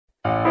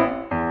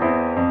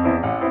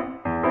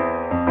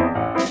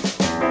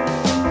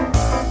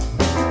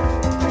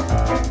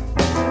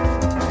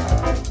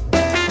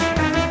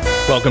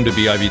Welcome to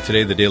BIV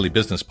Today, the daily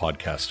business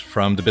podcast.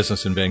 From the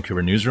Business in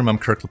Vancouver newsroom, I'm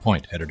Kirk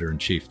LaPointe,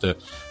 editor-in-chief. The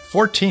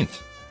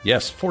 14th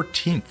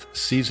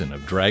season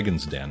of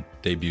Dragon's Den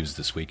debuts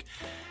this week.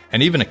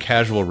 And even a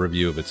casual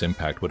review of its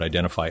impact would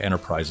identify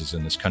enterprises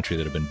in this country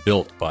that have been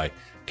built by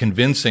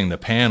convincing the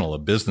panel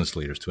of business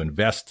leaders to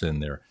invest in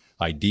their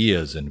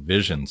ideas and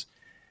visions.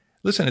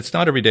 Listen, it's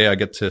not every day I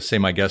get to say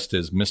my guest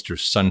is Mr.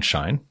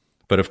 Sunshine.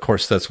 But of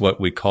course, that's what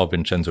we call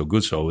Vincenzo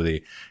Guzzo,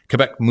 the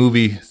Quebec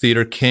movie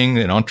theater king,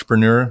 an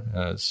entrepreneur,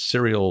 a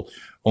serial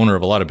owner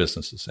of a lot of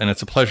businesses. And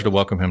it's a pleasure to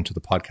welcome him to the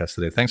podcast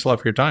today. Thanks a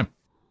lot for your time.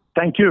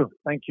 Thank you.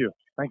 Thank you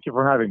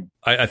for having me.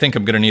 I think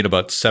I'm going to need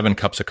about 7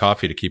 cups of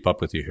coffee to keep up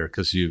with you here,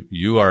 because you've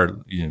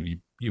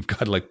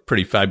got like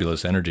pretty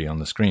fabulous energy on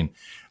the screen.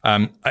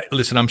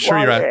 Listen, I'm sure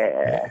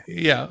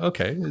yeah,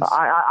 okay.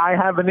 I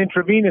have an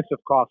intravenous of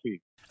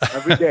coffee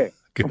every day.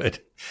 Good.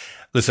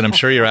 Listen, I'm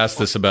sure you're asked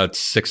this about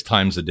 6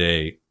 times a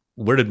day.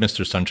 Where did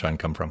Mr. Sunshine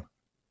come from?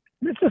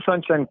 Mr.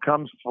 Sunshine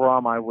comes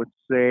from, I would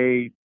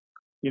say,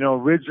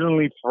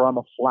 originally from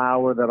a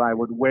flower that I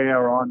would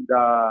wear on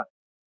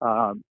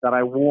that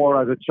I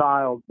wore as a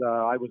child.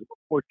 I was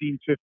 14,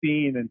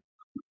 15, and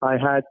I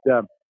had, it's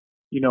a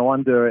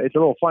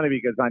little funny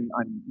because I'm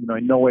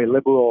in no way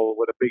liberal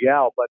with a big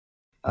L, but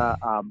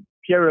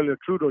Pierre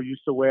Trudeau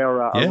used to wear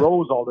a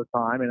rose all the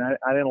time, and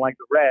I didn't like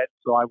the red,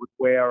 so I would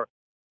wear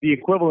the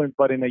equivalent,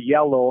 but in a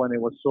yellow, and it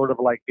was sort of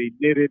like a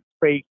knitted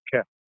fake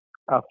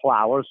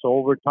flower. So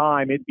over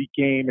time, it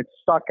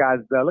stuck as,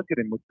 look at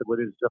him with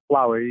his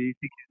flower. You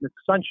think he's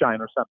Mr. Sunshine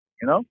or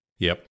something,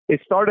 Yep.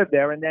 It started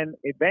there, and then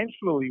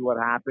eventually what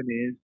happened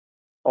is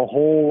a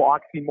whole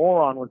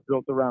oxymoron was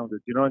built around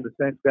it, in the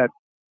sense that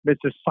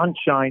Mr.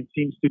 Sunshine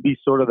seems to be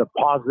sort of the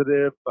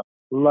positive,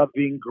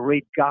 loving,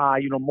 great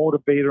guy,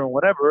 motivator and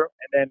whatever.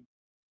 And then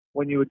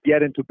when you would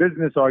get into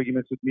business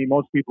arguments with me,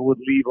 most people would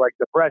leave like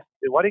depressed.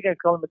 Why do you guys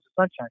call him Mr.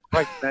 Sunshine?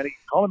 Christ, man, you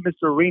call him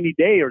Mr. Rainy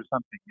Day or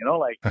something,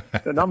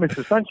 not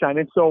Mr. Sunshine.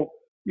 And so,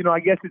 I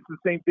guess it's the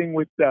same thing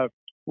with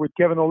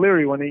Kevin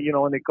O'Leary when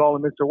they call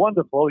him Mr.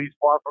 Wonderful. He's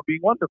far from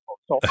being wonderful.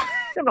 So, I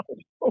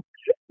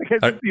guess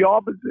it's the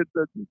opposite.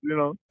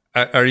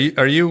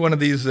 Are you one of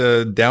these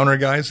downer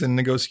guys in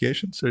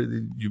negotiations? Or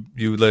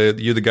you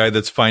the guy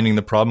that's finding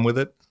the problem with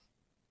it?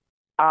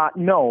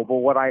 No, but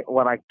what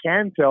I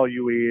can tell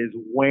you is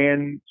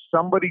when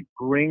somebody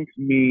brings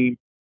me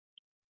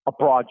a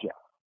project,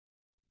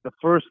 the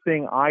first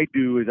thing I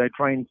do is I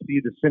try and see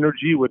the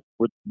synergy with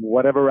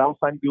whatever else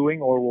I'm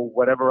doing or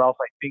whatever else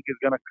I think is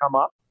going to come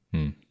up.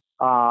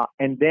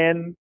 And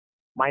then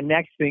my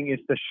next thing is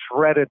to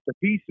shred it to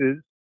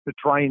pieces to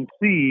try and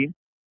see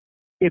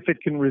if it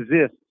can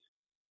resist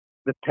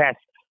the test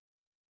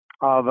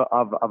of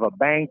a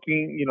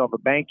banking, of a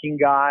banking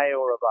guy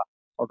or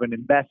of an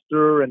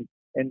investor and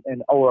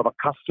or of a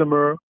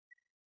customer,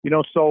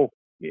 so,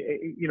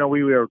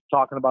 we were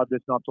talking about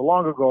this not so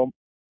long ago.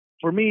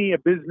 For me, a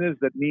business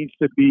that needs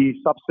to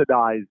be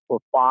subsidized for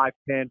 5,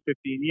 10,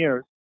 15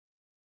 years,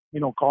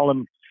 call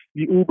them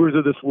the Ubers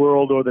of this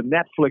world or the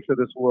Netflix of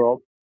this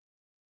world.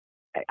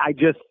 I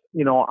just,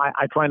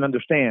 I try and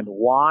understand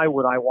why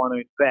would I want to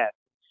invest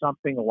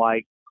something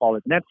like, call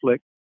it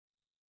Netflix,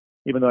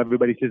 even though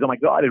everybody says, oh my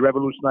God, it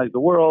revolutionized the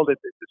world, it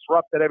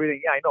disrupted everything.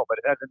 Yeah, I know, but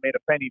it hasn't made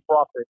a penny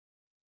profit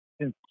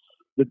since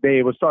the day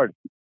it was started.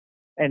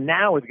 And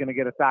now it's going to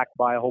get attacked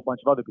by a whole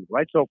bunch of other people,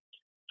 right? So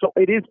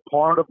it is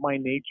part of my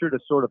nature to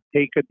sort of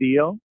take a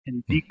deal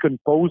and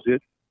decompose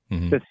it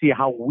to see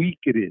how weak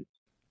it is.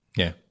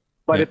 Yeah.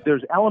 But if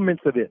there's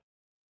elements of it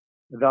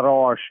that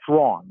are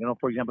strong,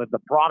 for example, if the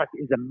product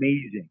is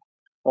amazing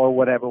or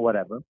whatever,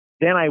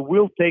 then I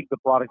will take the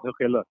product.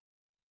 Okay, look,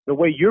 the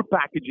way you're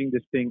packaging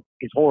this thing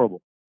is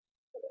horrible.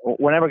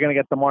 We're never going to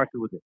get the market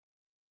with it.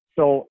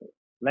 So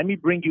let me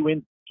bring you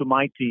into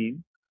my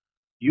team.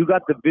 You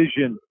got the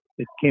vision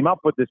that came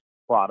up with this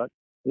product.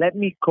 Let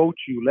me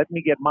coach you. Let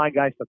me get my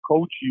guys to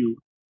coach you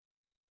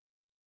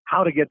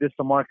how to get this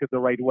to market the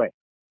right way.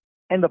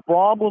 And the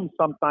problem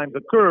sometimes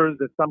occurs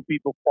that some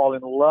people fall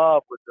in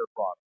love with their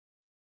product.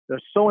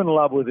 They're so in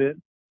love with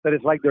it that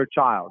it's like their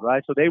child,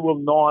 right? So they will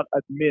not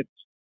admit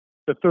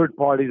to third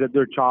parties that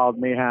their child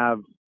may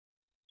have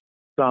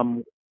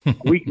some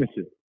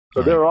weaknesses.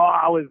 So they're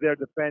always there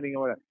defending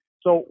or whatever.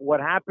 So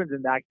what happens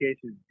in that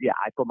case is,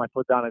 I put my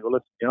foot down and go,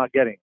 listen, you're not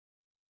getting it.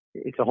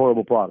 It's a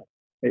horrible product.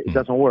 It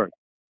doesn't work.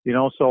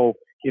 So,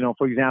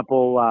 for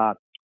example, I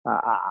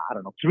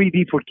don't know,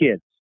 3D for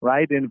kids,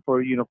 right? And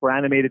for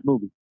animated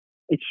movies.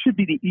 It should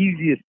be the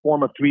easiest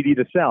form of 3D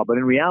to sell. But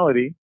in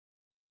reality,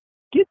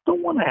 kids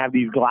don't want to have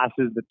these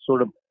glasses that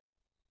sort of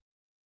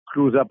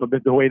screws up a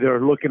bit the way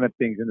they're looking at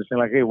things. And they're saying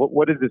like, hey,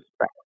 what is this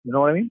spec? You know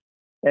what I mean?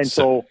 And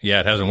so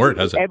it hasn't worked,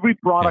 has it? Every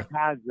product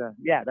has,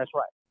 that's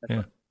right. That's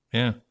right.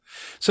 Yeah.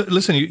 So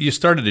listen, you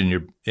started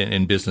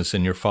in business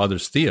in your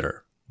father's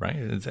theater,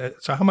 right?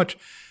 So how much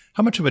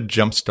of a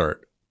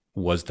jumpstart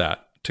was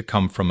that to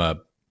come from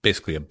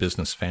basically a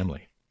business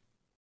family?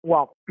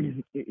 Well,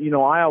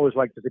 I always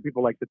like to say,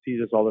 people like to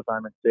tease us all the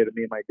time and say to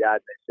me and my dad,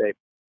 they say,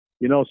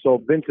 so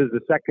Vince is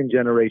the second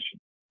generation.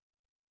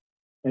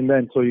 And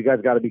then, so you guys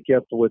got to be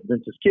careful with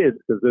Vince's kids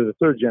because they're the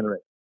third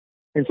generation.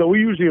 And so we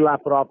usually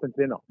laugh it off and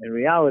say, no, in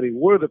reality,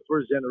 we're the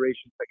first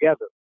generation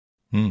together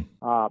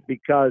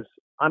because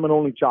I'm an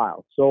only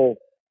child. So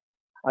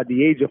at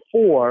the age of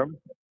 4,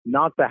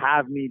 not to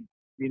have me,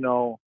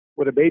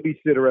 with a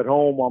babysitter at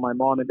home while my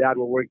mom and dad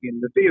were working in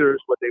the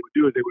theaters, what they would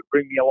do is they would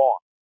bring me along.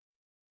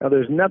 Now,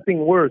 there's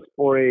nothing worse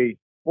for a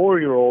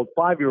 4-year-old,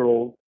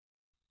 5-year-old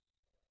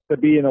to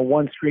be in a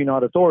one-screen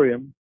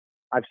auditorium.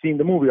 I've seen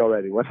the movie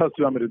already. What else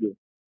do you want me to do?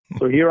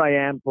 So here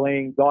I am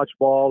playing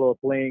dodgeball or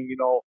playing, you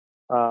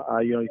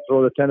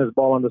throw the tennis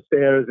ball on the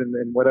stairs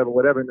and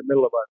whatever in the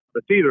middle of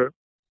the theater.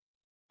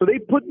 So they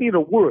put me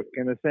to work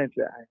in a sense.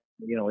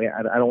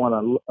 I don't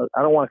want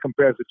to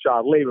compare it to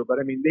child labor, but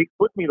I mean they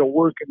put me to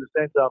work in the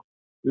sense of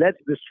let's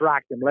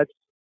distract them.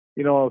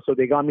 So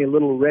they got me a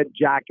little red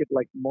jacket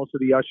like most of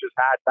the ushers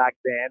had back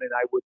then, and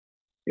I would,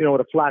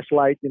 with a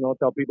flashlight,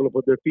 tell people to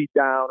put their feet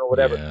down or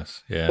whatever.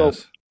 Yes. So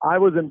I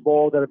was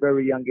involved at a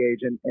very young age,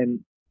 and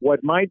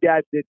what my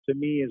dad did to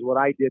me is what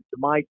I did to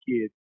my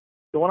kids.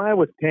 So when I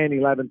was 10,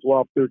 11,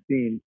 12,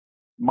 13,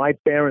 my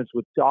parents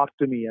would talk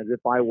to me as if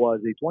I was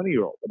a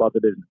 20-year-old about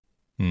the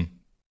business.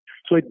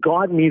 So it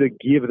got me to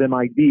give them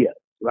ideas,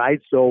 right?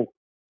 So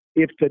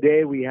if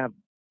today we have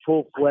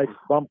full-fledged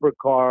bumper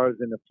cars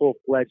and a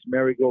full-fledged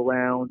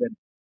merry-go-round and,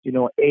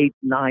 8,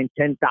 9,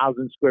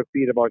 10,000 square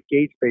feet of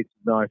arcade spaces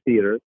in our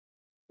theater,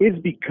 it's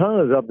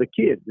because of the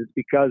kids. It's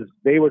because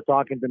they were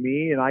talking to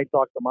me and I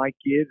talked to my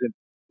kids and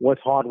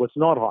what's hot, what's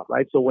not hot,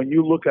 right? So when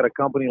you look at a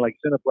company like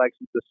Cineplex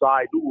and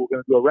decide, we're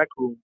going to do a rec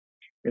room,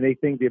 and they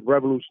think they've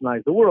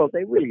revolutionized the world,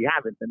 they really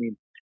haven't. I mean,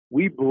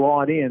 we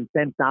brought in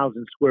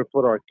 10,000 square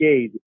foot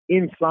arcades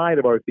inside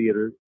of our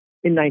theaters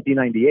in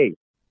 1998.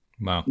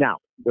 Wow. Now,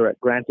 they're at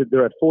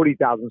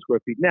 40,000 square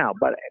feet now,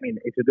 but I mean,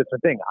 it's a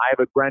different thing. I have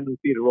a brand new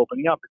theater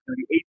opening up. It's going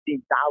to be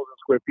 18,000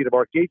 square feet of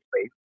arcade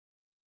space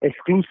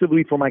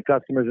exclusively for my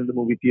customers in the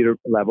movie theater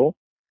level.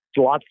 It's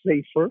a lot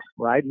safer,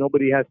 right?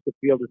 Nobody has to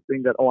feel this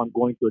thing that, I'm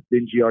going to a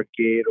dingy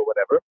arcade or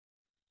whatever,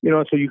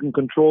 so you can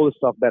control the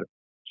stuff better.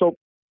 So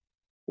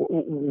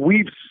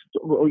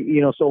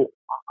so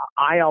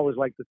I always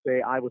like to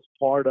say I was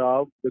part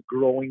of the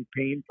growing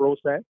pain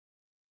process,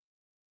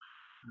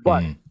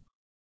 but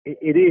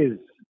it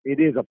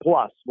is a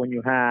plus when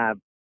you have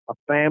a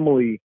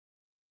family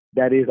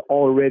that is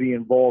already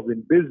involved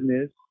in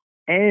business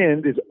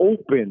and is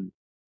open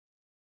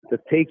to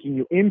taking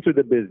you into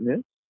the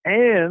business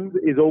and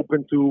is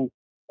open to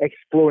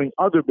exploring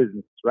other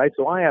businesses, right?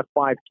 So I have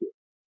 5 kids.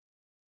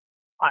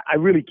 I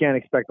really can't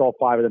expect all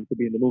 5 of them to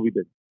be in the movie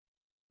business.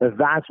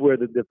 That's where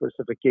the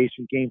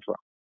diversification came from.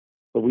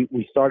 So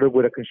we started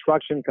with a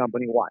construction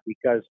company. Why?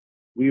 Because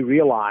we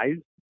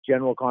realized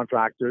general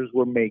contractors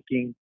were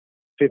making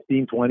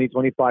 15, 20,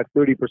 25,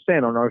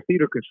 30% on our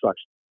theater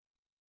construction.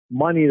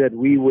 Money that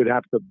we would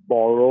have to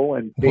borrow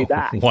and pay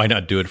back. Why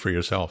not do it for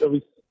yourself? So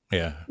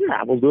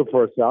we'll do it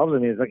for ourselves. I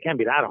mean, it can't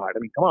be that hard. I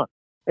mean, come on.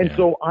 And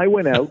so I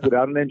went out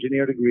without an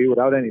engineer degree,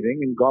 without anything,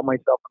 and got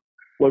myself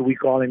what we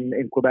call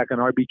in Quebec an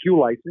RBQ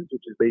license,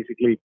 which is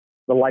basically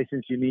the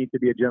license you need to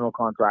be a general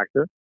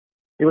contractor.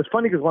 It was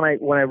funny because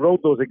when I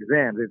wrote those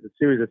exams, it's a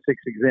series of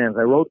 6 exams,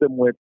 I wrote them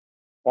with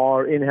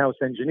our in-house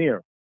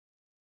engineer.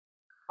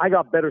 I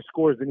got better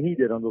scores than he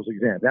did on those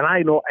exams. And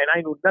I knew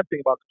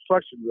nothing about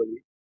construction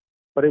really,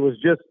 but it was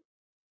just,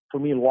 for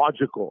me,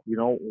 logical,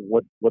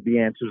 what the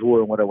answers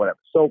were and whatever.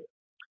 So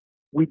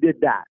we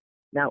did that.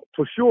 Now,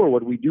 for sure,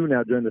 what we do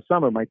now during the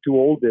summer, my 2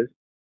 oldest,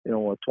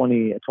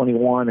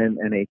 21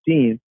 and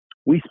 18,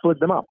 we split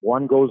them up.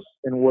 One goes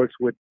and works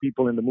with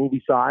people in the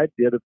movie side.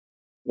 The other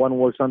one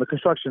works on the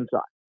construction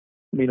side.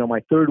 My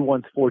third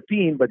one's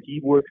 14, but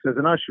he works as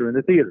an usher in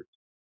the theaters.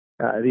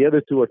 The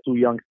other 2 are too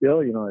young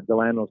still.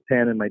 Delano's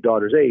 10 and my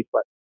daughter's 8.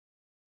 But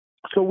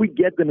so we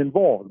get them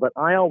involved. But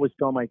I always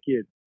tell my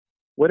kids,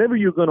 whatever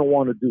you're going to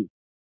want to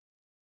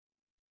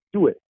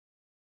do it.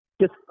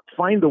 Just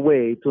find a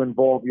way to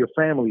involve your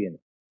family in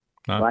it,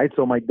 right?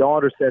 So my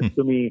daughter says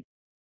to me,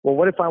 well,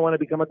 what if I want to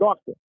become a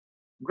doctor?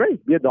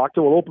 Great, be a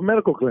doctor. We'll open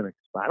medical clinics.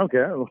 I don't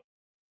care.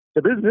 It's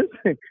a business.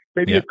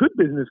 Maybe a good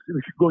business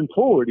going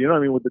forward,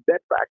 with the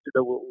debt factor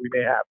that we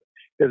may have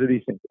because of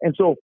these things. And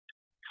so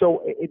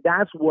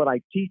that's what I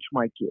teach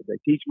my kids. I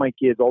teach my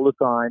kids all the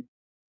time.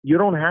 You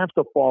don't have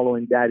to follow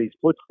in daddy's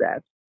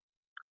footsteps,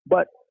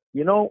 but,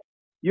 you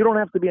don't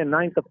have to be a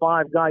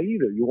 9-to-5 guy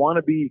either. You want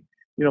to be,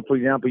 for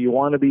example, you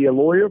want to be a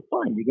lawyer?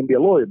 Fine, you can be a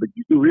lawyer, but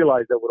you do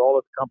realize that with all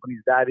of the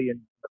companies daddy and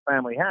the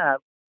family have,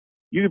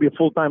 you can be a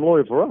full-time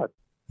lawyer for us.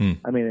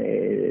 I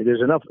mean,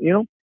 there's enough,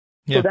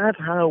 So that's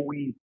how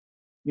we,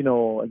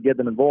 get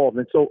them involved.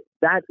 And so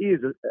that is,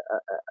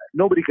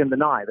 nobody can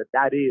deny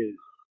that is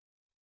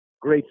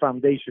great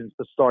foundations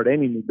to start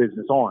any new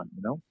business on,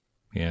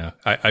 Yeah.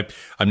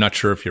 I'm not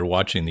sure if you're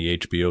watching the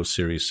HBO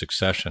series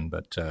Succession,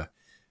 but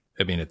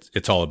I mean,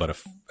 it's all about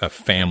a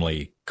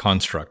family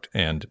construct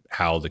and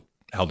how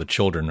the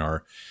children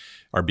are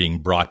being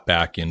brought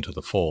back into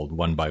the fold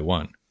one by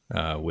one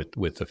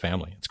with the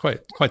family. It's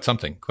quite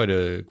something, quite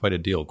a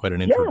deal, quite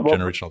an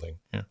intergenerational thing.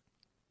 Yeah.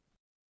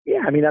 Yeah,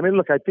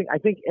 Look, I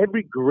think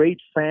every great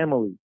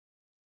family,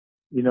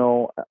 in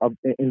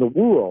the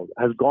world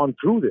has gone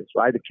through this,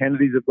 right? The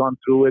Kennedys have gone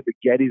through it, the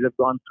Gettys have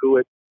gone through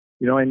it,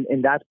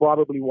 and that's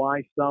probably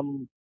why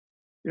some,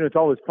 it's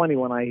always funny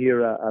when I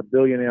hear a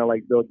billionaire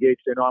like Bill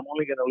Gates say, "No, I'm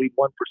only going to leave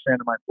 1%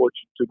 of my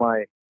fortune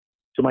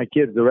to my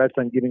kids. The rest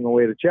I'm giving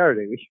away to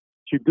charity."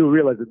 You do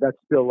realize that that's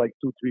still like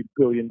 $2-3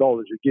 billion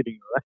you're giving,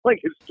 right? Like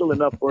it's still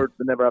enough for it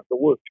to never have to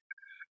work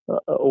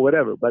or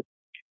whatever. But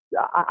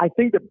I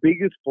think the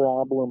biggest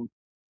problem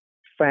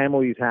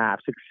families have,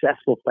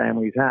 successful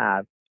families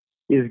have,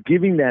 is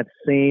giving that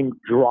same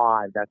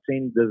drive, that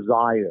same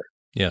desire.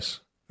 Yes,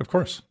 of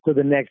course. To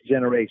the next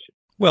generation.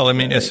 Well, I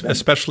mean,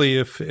 especially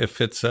if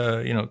it's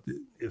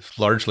if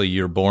largely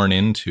you're born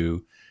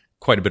into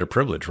quite a bit of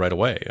privilege right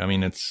away. I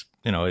mean, it's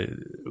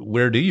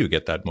where do you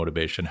get that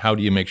motivation? How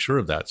do you make sure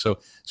of that?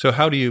 So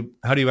how do you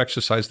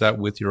exercise that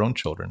with your own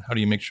children? How do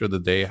you make sure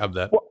that they have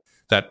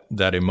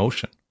that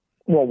emotion?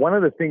 Well, one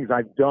of the things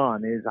I've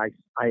done is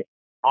I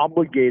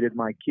obligated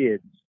my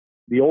kids,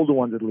 the older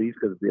ones at least,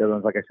 because the other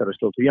ones, like I said, are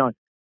still too young,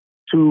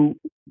 to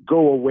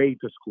go away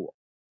to school.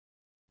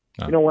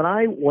 Oh.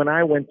 When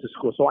I went to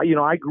school, so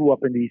I grew up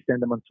in the East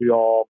End of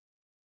Montreal.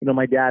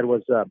 My dad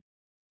was a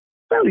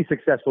fairly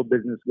successful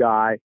business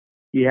guy.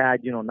 He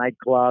had,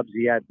 nightclubs,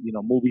 he had,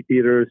 movie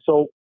theaters.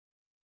 So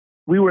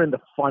we were in the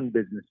fun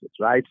businesses,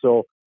 right?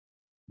 So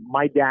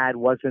my dad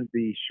wasn't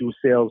the shoe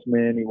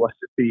salesman. He wasn't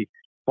the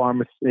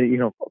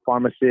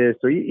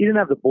pharmacist. So he didn't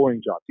have the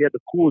boring jobs. He had the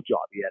cool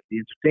job. He had the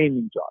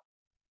entertaining job.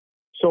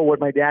 So what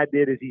my dad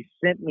did is he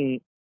sent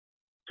me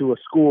to a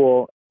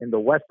school in the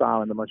West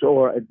Island of Montreal,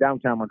 or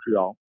downtown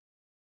Montreal,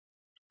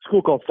 a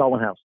school called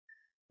Sullivan House,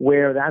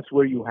 where that's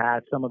where you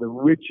had some of the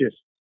richest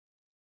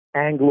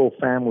Anglo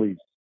families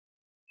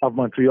of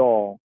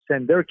Montreal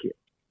send their kids.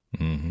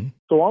 Mm-hmm.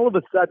 So all of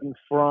a sudden,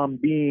 from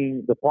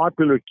being the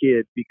popular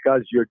kid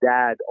because your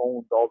dad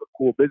owned all the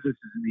cool businesses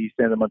in the East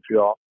End of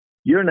Montreal,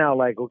 you're now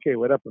like, okay,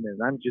 wait up a minute,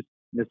 I'm just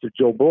Mr.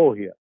 Joe Blow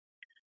here.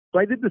 So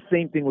I did the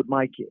same thing with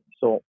my kids.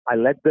 So I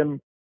let them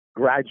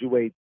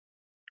graduate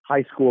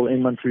high school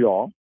in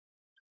Montreal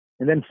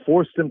and then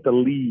forced them to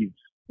leave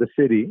the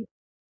city.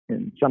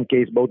 In some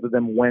case, both of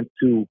them went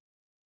to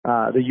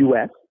the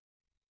U.S.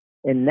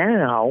 And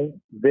now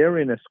they're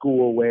in a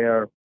school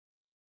where,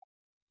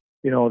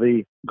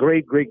 the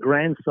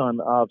great-great-grandson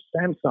of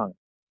Samsung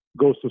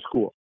goes to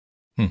school.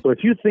 So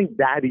if you think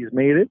daddy's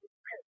made it,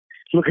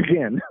 look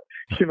again.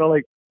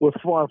 We're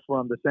far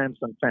from the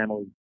Samsung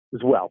family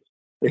as well.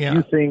 If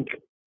you think,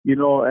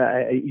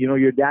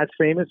 your dad's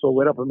famous, well,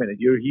 wait up a minute.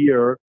 You're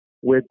here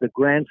with the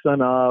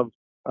grandson of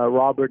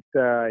Robert,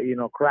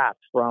 Kraft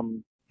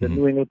from the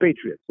New England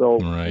Patriots. So,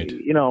 right.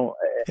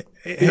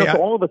 So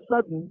all of a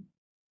sudden.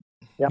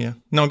 Yeah.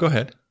 No, go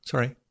ahead.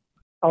 Sorry.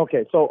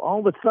 Okay. So all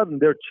of a sudden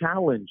they're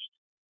challenged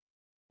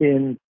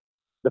in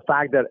the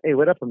fact that, hey,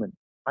 wait up a minute.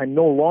 I'm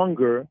no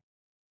longer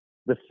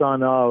the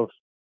son of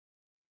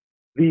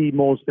the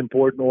most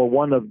important or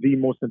one of the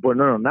most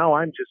important. No, now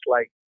I'm just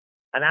like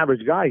an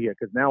average guy here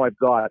because now I've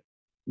got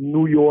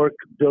New York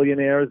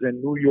billionaires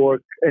and New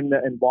York and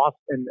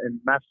Boston and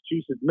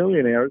Massachusetts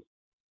millionaires,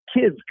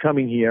 kids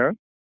coming here.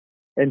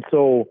 And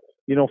so,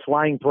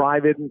 flying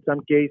private in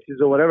some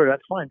cases or whatever,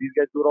 that's fine. These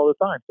guys do it all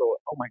the time. So,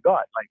 oh my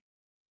God, like,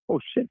 oh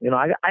shit,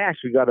 I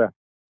actually got to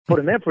put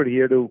an effort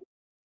here to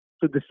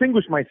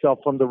distinguish myself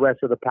from the rest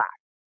of the pack.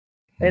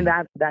 And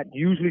that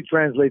usually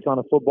translates on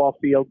a football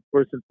field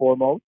first and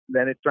foremost.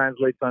 Then it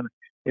translates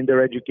in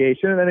their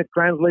education, and then it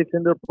translates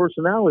in their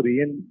personality.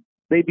 And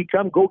they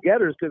become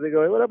go-getters because they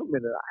go, hey, wait up a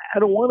minute, I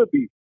don't want to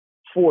be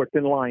fourth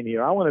in line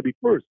here. I want to be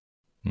first.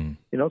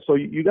 So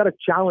you got to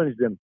challenge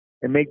them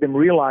and make them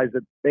realize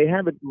that they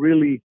haven't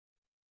really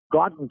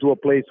gotten to a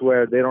place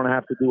where they don't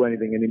have to do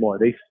anything anymore.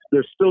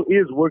 There still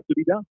is work to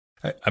be done.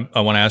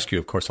 I want to ask you,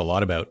 of course, a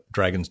lot about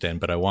Dragon's Den,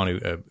 but I want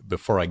to,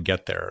 before I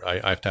get there,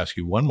 I have to ask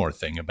you one more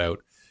thing about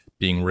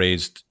being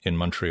raised in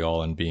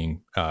Montreal and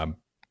being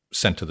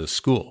sent to this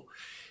school.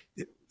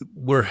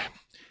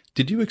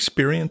 Did you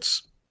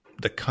experience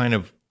the kind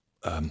of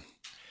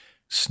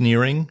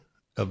sneering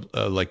of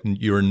like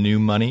your new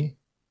money,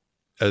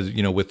 as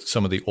with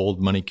some of the old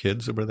money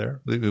kids that were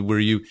there?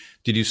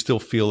 Did you still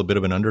feel a bit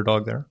of an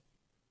underdog there?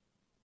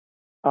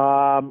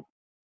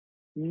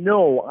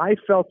 No, I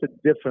felt it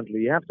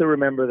differently. You have to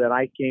remember that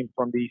I came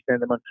from the East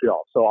End of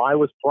Montreal. So I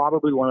was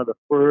probably one of the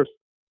first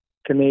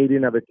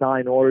Canadian of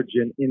Italian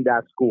origin in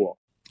that school.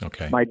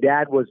 Okay. My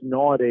dad was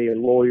not a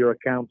lawyer,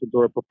 accountant,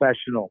 or a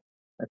professional.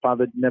 My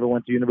father never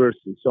went to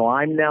university. So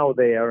I'm now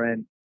there.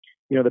 And,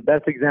 the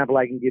best example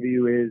I can give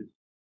you is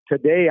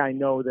today I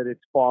know that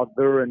it's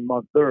father and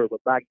mother.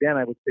 But back then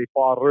I would say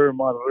father,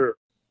 mother.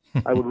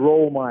 I would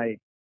roll my,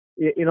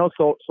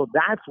 so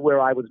that's where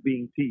I was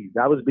being teased.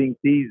 I was being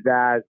teased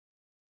as,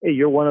 hey,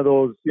 you're one of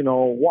those,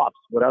 wops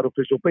without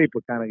official paper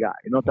kind of guy,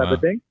 type of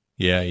thing.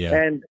 Yeah, yeah.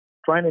 And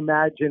trying to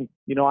imagine,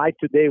 I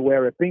today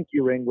wear a pinky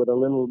ring with a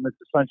little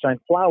Mr. Sunshine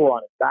flower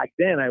on it. Back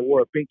then, I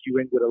wore a pinky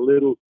ring with a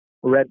little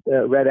red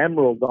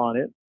emerald on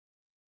it.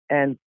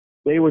 And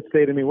they would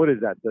say to me, "What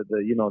is that?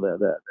 The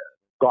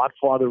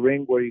Godfather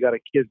ring where you got to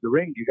kiss the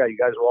ring. You guys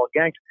are all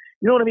gangsters.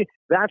 You know what I mean?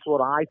 That's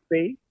what I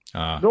face.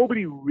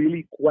 Nobody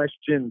really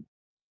questioned,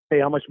 hey,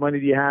 how much money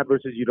do you have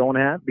versus you don't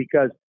have?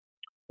 Because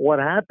what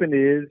happened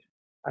is,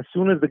 as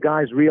soon as the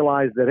guys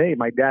realized that, hey,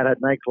 my dad had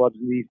nightclubs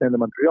in the East End of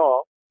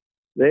Montreal,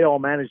 they all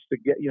managed to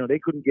get, they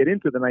couldn't get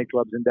into the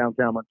nightclubs in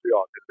downtown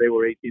Montreal because they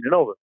were 18 and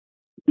over.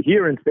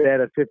 Here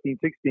instead, at 15,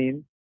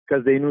 16,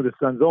 because they knew the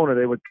Sun's owner,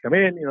 they would come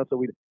in,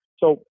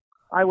 so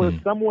I was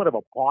somewhat of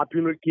a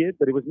popular kid,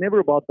 but it was never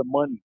about the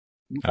money.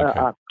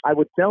 Okay. I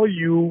would tell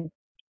you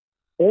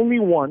only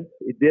once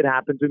it did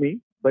happen to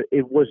me, but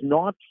it was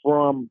not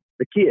from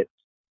the kids.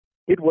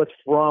 It was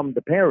from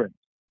the parents.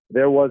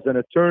 There was an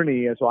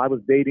attorney, and so I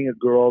was dating a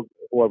girl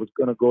who I was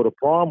going to go to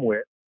prom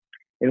with.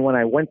 And when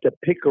I went to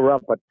pick her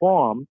up at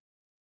prom,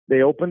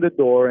 they opened the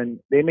door and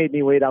they made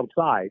me wait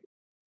outside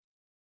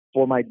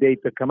for my date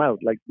to come out.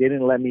 Like, they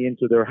didn't let me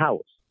into their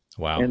house.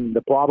 Wow. And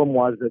the problem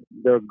was that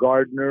their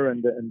gardener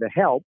and the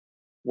help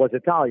was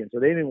Italian. So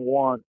they didn't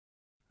want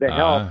the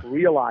help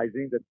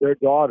realizing that their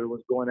daughter was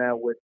going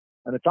out with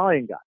an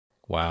Italian guy.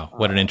 Wow.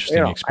 What an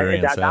interesting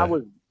experience. That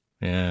was,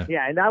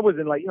 and that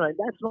wasn't like,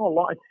 that's not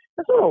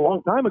a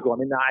long time ago. I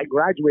mean, I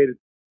graduated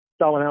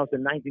selling house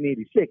in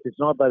 1986. It's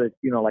not that it's,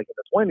 like in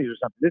the 20s or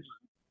something. This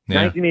is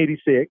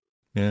 1986.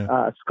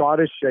 Yeah.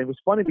 Scottish. It was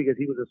funny because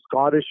he was a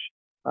Scottish,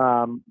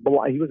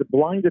 he was a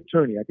blind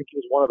attorney. I think he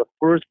was one of the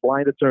first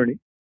blind attorneys.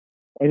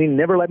 And he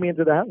never let me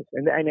into the house.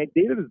 And I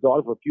dated his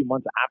daughter for a few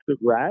months after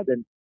grad,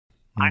 and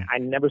I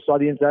never saw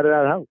the inside of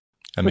that house.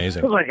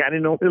 Amazing. It was like I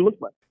didn't know what it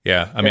looked like.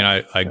 Yeah. I mean,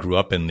 I grew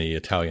up in the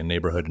Italian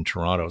neighborhood in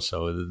Toronto,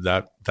 so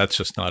that's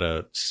just not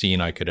a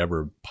scene I could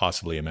ever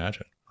possibly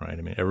imagine, right?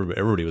 I mean,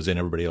 everybody was in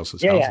everybody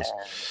else's houses.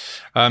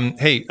 Yeah.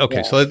 Hey,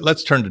 okay, so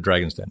let's turn to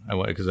Dragon's Den,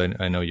 because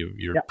I know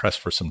you're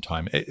pressed for some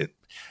time.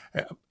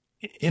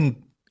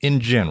 In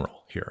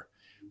general here,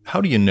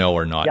 how do you know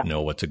or not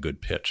know what's a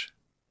good pitch?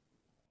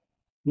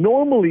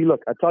 Normally,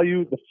 look, I tell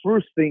you, the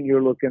first thing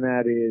you're looking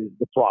at is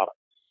the product.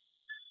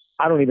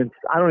 I don't even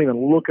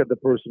look at the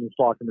person who's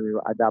talking to me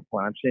at that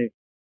point. I'm saying,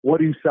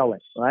 what are you selling,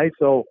 right?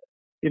 So,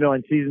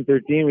 in season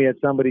 13, we had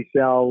somebody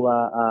sell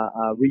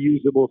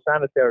reusable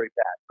sanitary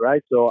pads,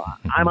 right? So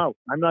I'm out.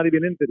 I'm not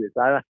even into this.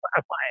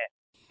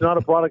 It's not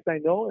a product I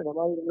know, and I'm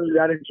not even really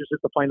that interested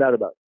to find out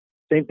about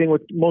it. Same thing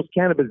with most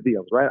cannabis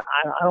deals, right?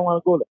 I don't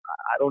want to go there.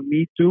 I don't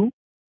need to.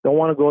 Don't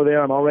want to go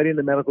there. I'm already in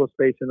the medical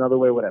space another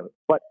way, whatever.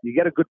 But you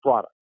get a good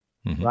product,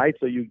 right?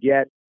 So you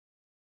get,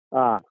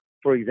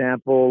 for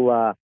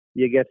example,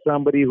 you get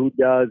somebody who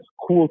does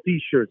cool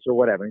T-shirts or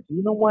whatever. And so,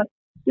 you know what?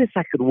 This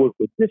I could work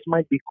with. This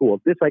might be cool.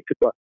 This I could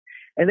do.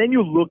 And then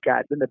you look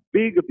at, then the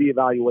big of the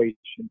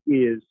evaluation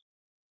is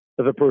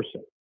the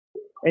person.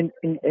 And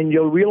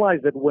you'll realize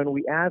that when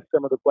we ask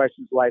some of the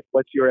questions like,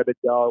 what's your EBITDA,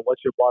 or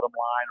what's your bottom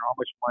line, or how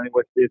much money,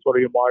 what's this, what are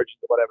your margins,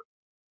 or whatever,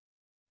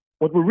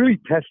 what we're really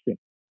testing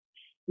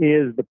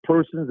is the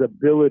person's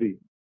ability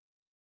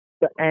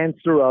to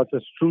answer us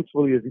as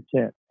truthfully as he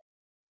can.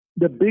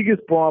 The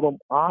biggest problem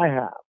I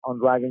have on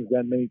Dragon's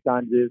Den many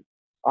times is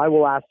I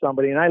will ask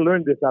somebody, and I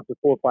learned this after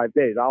 4 or 5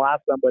 days. I'll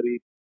ask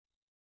somebody,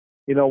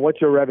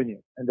 what's your revenue?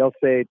 And they'll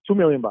say $2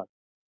 million. So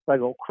I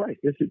go, Christ,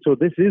 this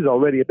is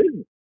already a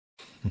business.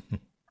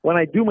 When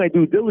I do my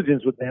due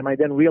diligence with them, I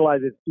then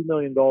realize it's $2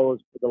 million for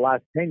the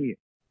last 10 years.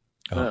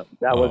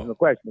 That wasn't the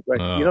question. The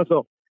question,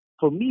 so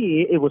for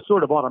me, it was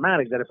sort of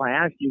automatic that if I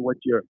ask you what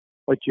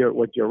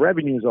your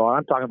revenues are,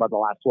 I'm talking about the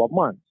last 12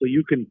 months. So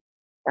you can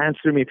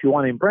answer me if you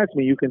want to impress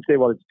me. You can say,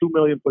 well, it's $2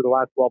 million for the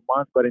last 12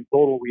 months, but in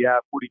total we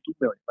have $42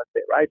 million. Let's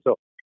say, right? So,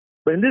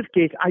 but in this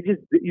case, I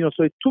just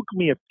so it took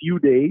me a few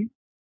days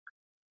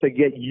to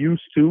get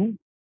used to.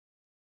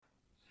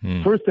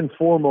 First and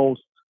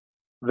foremost,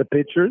 the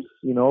pitchers,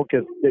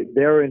 because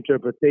their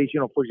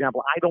interpretation. For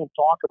example, I don't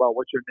talk about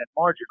what's your net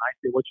margin. I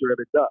say what's your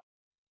EBITDA.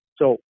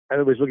 So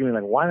everybody's looking at me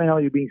like, why the hell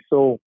are you being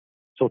so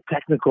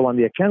technical on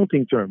the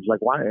accounting terms? Like,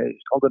 why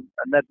it's called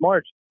a net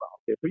margin? Well,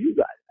 okay, for you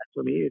guys,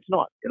 for me, it's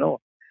not,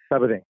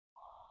 type of thing.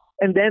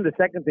 And then the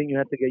second thing you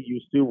had to get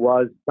used to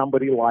was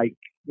somebody like,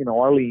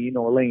 Arlene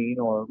or Lane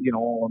or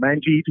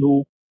Manjeet,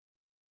 who,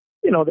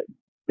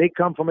 they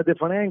come from a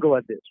different angle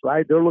at this,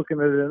 right? They're looking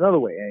at it another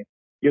way.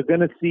 You're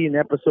going to see in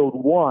episode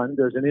 1,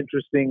 there's an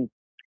interesting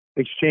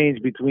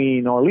exchange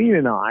between Arlene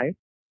and I,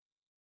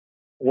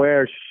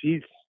 where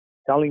she's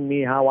telling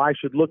me how I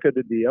should look at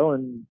the deal,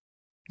 and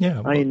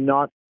I'm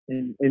not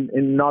in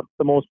not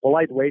the most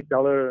polite way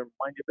tell her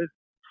mind your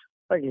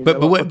business.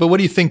 But what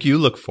do you think you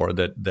look for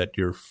that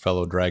your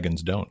fellow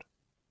dragons don't?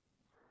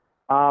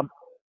 I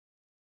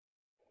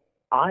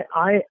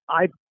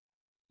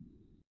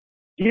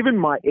given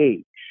my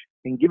age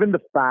and given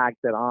the fact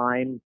that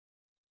I'm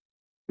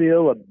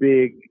still a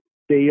big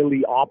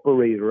daily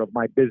operator of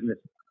my business,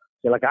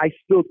 so like I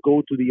still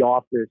go to the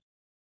office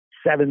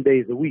 7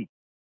 days a week.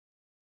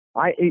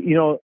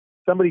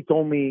 Somebody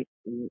told me,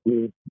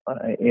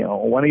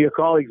 one of your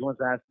colleagues once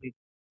asked me,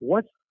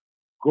 what's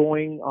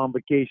going on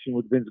vacation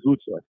with Vince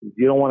Guzzo?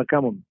 You don't want to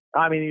come with me.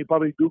 I mean, you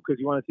probably do because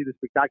you want to see the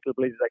spectacular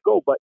places I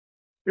go, but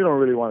you don't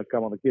really want to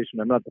come on vacation.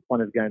 I'm not the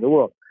funnest guy in the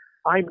world.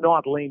 I'm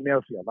not Lane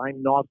Merrifield.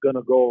 I'm not going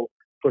to go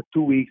for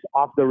 2 weeks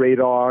off the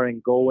radar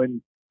and go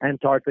in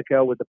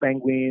Antarctica with the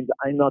penguins.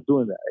 I'm not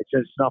doing that. It's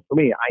just not for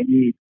me. I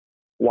need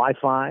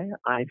Wi-Fi.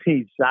 I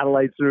need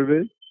satellite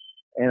service,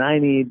 and I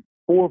need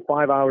 4 or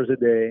 5 hours a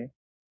day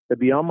to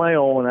be on my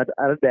own at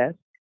a desk.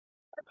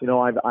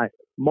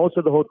 Most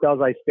of the hotels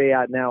I stay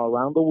at now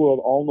around the world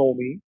all know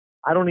me.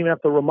 I don't even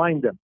have to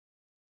remind them.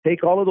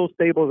 Take all of those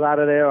tables out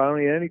of there. I don't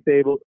need any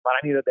tables, but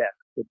I need a desk.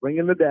 So bring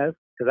in the desk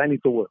because I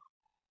need to work.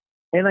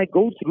 And I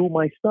go through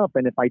my stuff,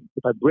 and if I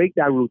break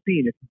that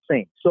routine, it's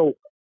insane. So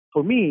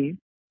for me,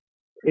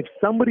 if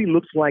somebody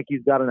looks like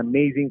he's got an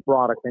amazing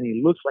product and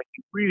he looks like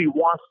he really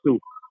wants to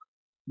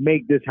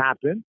make this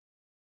happen,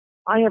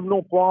 I have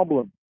no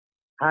problem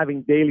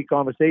having daily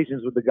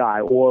conversations with the guy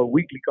or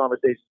weekly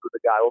conversations with the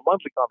guy or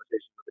monthly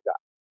conversations with the guy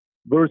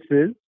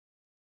versus,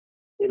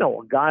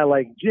 a guy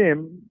like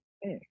Jim,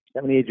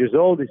 78 years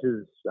old, he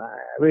says,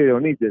 I really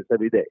don't need this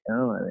every day.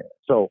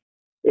 So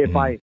if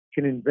I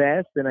can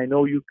invest and I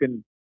know you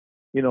can,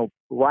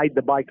 ride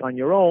the bike on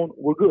your own,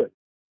 we're good.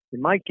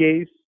 In my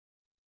case,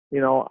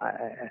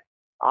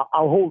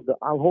 I'll hold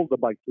the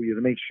bike for you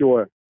to make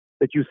sure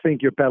that you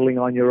think you're pedaling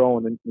on your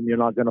own and you're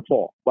not going to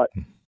fall.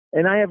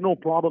 And I have no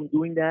problem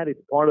doing that.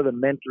 It's part of the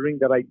mentoring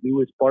that I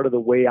do. It's part of the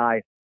way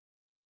I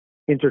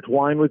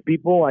intertwine with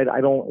people.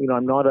 I don't,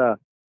 I'm not a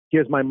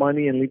here's my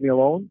money and leave me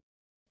alone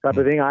type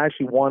of thing. I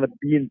actually want to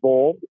be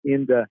involved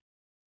in the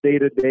day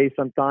to day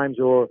sometimes,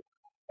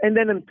 and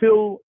then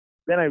until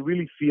then I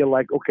really feel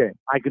like, okay,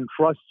 I can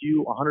trust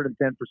you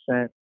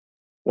 110%.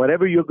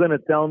 Whatever you're going to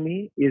tell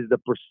me is the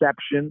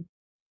perception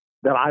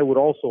that I would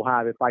also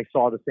have if I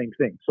saw the same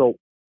thing. So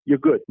you're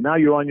good. Now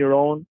you're on your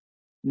own.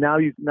 Now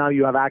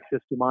you have access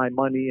to my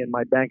money and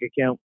my bank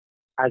account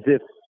as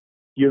if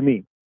you're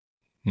me.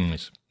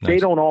 Nice. They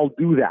don't all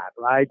do that,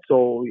 right?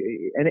 So,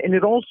 and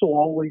it also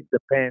always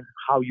depends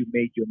how you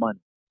made your money.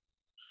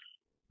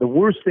 The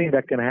worst thing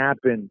that can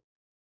happen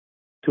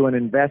to an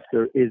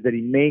investor is that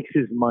he makes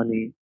his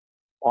money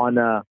on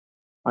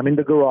I'm in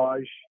the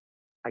garage.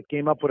 I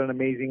came up with an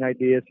amazing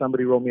idea.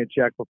 Somebody wrote me a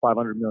check for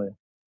 $500 million.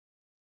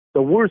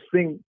 The worst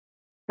thing,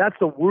 that's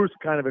the worst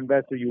kind of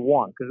investor you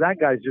want, because that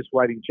guy's just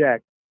writing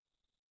checks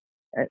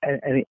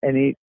and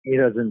he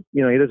doesn't,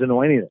 he doesn't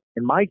know anything.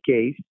 In my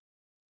case,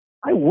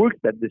 I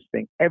worked at this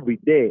thing every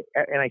day,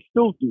 and I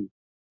still do.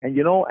 And,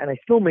 and I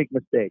still make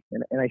mistakes,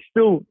 and I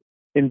still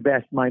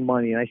invest my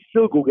money, and I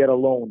still go get a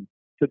loan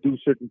to do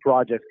certain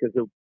projects because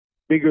they're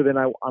bigger than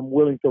I'm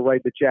willing to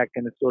write the check,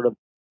 and it's sort of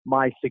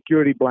my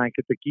security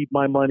blanket to keep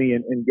my money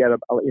and get a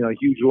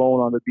huge loan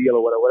on the deal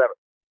or whatever.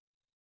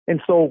 And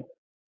so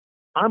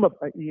I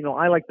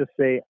like to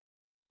say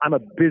I'm a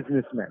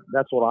businessman.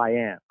 That's what I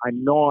am.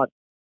 I'm not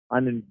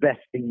an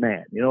investing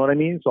man. You know what I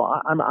mean? So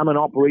I'm an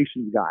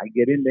operations guy. I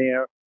get in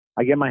there.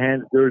 I get my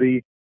hands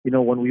dirty.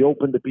 When we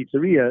opened the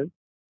pizzerias,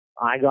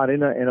 I got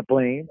in a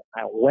plane.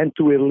 I went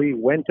to Italy,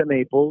 went to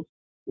Naples,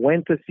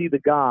 went to see the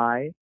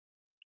guy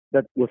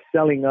that was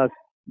selling us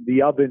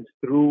the ovens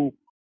through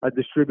a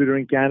distributor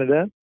in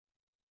Canada,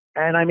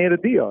 and I made a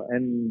deal.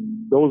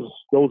 And those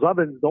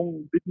ovens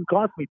didn't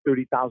cost me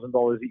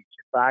 $30,000 each.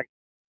 In fact,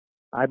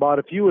 I bought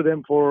a few of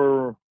them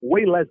for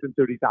way less than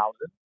 $30,000,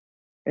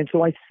 and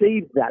so I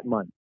saved that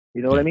money.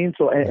 You know what I mean?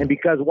 So and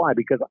because why?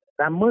 Because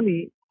that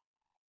money,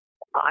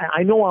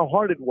 I know how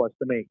hard it was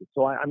to make it.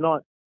 So I'm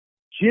not.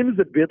 Jim's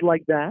a bit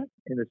like that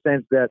in the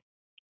sense that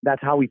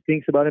that's how he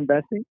thinks about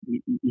investing.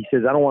 He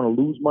says, I don't want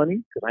to lose money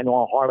because I know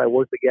how hard I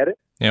work to get it.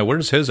 Yeah, where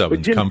does his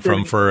ovens come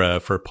from for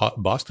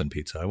Boston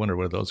pizza? I wonder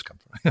where those come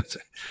from.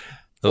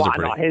 Those are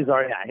pretty. No, his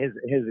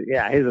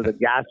are the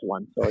gas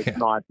ones, so it's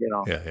not,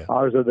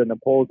 ours are the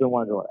Napoleon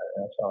ones.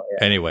 So,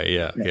 yeah. Anyway,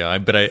 yeah.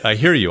 But I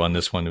hear you on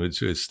this one.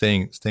 It's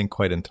staying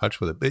quite in touch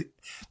with it.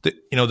 But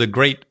the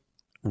great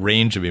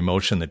range of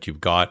emotion that you've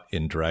got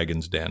in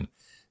Dragon's Den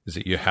is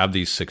that you have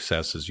these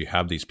successes, you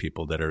have these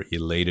people that are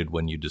elated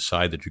when you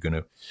decide that you're going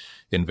to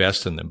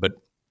invest in them.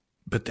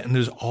 But then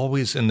there's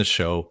always in the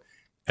show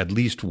at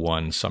least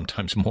one,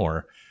 sometimes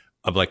more,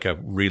 of like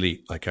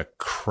a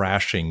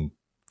crashing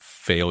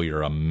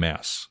failure, a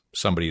mess.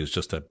 Somebody who's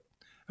just a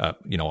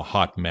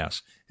hot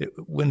mess.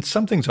 When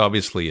something's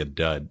obviously a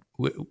dud,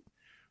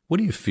 what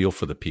do you feel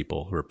for the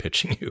people who are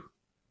pitching you?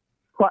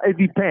 Well, it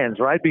depends,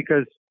 right?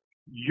 Because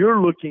you're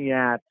looking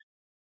at,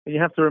 and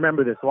you have to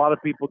remember this, a lot of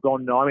people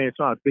don't know. I mean, it's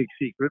not a big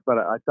secret, but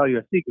I tell you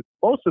a secret.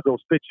 Most of those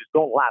pitches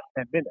don't last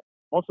 10 minutes.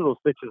 Most of those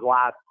pitches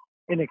last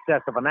in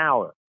excess of an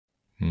hour.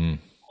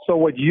 So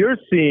what you're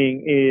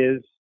seeing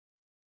is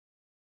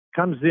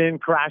comes in,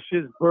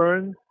 crashes,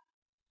 burns,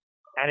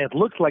 and it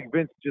looks like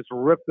Vince just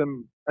ripped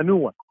them a new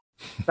one.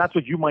 That's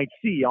what you might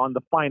see on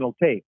the final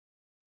tape.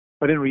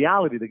 But in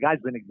reality, the guy's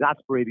been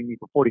exasperating me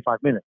for 45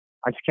 minutes.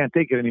 I just can't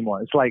take it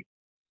anymore. It's like,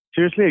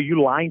 seriously, are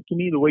you lying to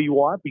me the way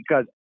you are?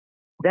 Because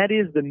that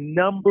is the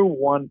number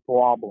one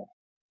problem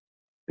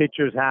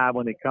pitchers have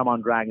when they come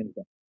on Dragon's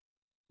Den.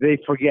 They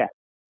forget.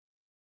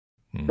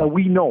 That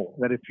we know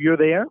that if you're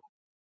there,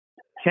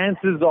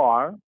 chances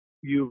are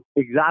you've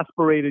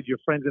exasperated your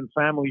friends and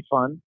family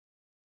fund.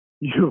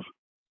 You've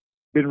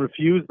been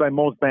refused by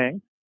most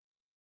banks,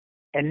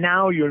 and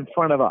now you're in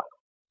front of us.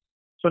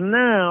 So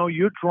now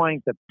you're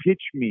trying to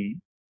pitch me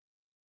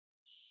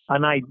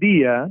an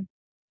idea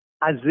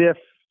as if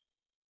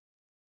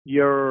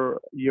you're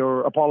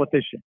a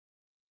politician,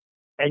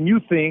 and you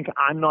think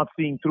I'm not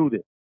seeing through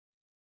this,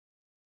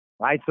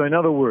 right? So in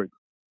other words,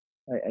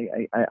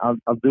 I'll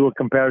do a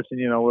comparison.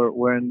 You know,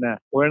 we're in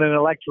an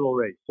electoral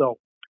race. So,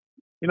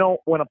 you know,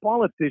 when a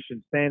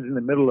politician stands in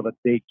the middle of a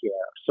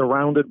daycare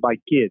surrounded by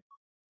kids,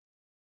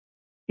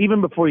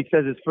 even before he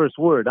says his first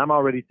word, I'm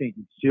already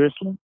thinking,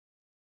 seriously?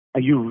 Are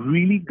you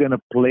really going to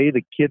play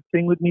the kid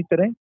thing with me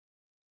today?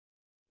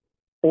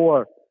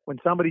 Or when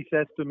somebody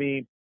says to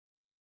me,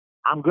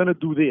 I'm going to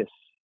do this,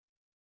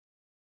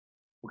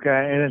 okay?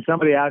 And then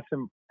somebody asks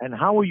him, and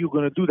how are you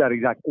going to do that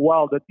exactly?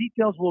 Well, the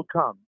details will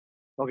come.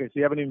 Okay, so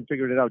you haven't even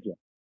figured it out yet.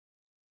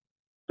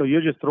 So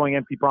you're just throwing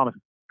empty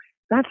promises.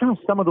 That's how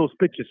some of those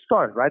pitches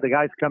start, right? The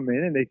guys come in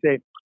and they say,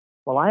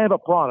 well, I have a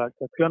product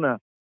that's going to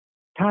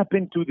tap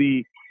into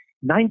the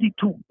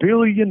 $92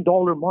 billion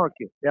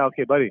market. Yeah,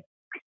 okay, buddy.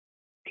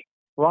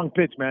 Wrong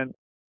pitch, man.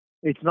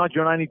 It's not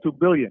your 92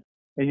 billion,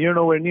 and you're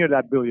nowhere near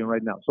that billion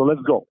right now. So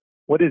let's go.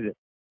 What is it?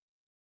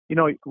 You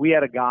know, we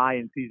had a guy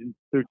in season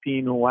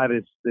 13 who had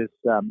this.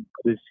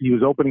 He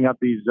was opening up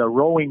these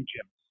rowing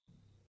gyms.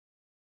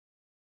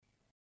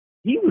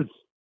 He was,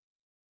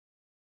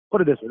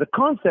 put it this way, the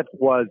concept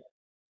was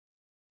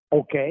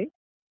okay.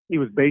 He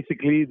was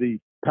basically the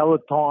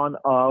Peloton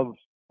of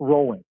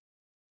rowing.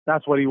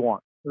 That's what he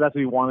wanted. That's what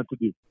he wanted to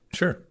do.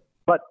 Sure.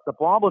 But the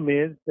problem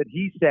is that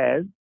he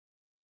says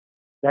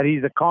that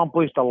he's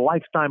accomplished a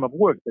lifetime of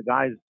work. The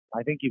guy's,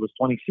 I think he was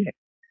 26. It's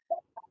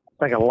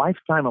like a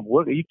lifetime of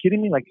work. Are you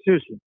kidding me? Like,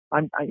 seriously.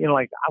 I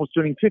was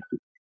turning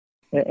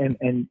 50.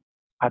 And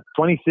at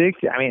 26,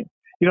 I mean,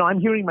 you know,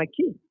 I'm hearing my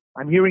kids.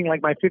 I'm hearing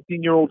like my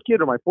 15-year-old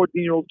kid or my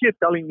 14-year-old kid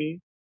telling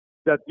me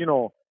that, you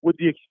know, with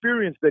the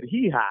experience that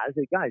he has,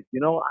 hey, guys, you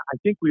know, I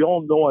think we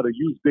all know how to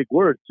use big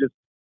words. Just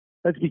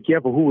let's be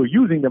careful who we're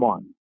using them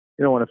on.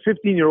 You know, when a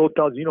 15-year-old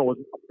tells you know,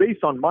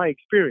 based on my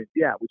experience,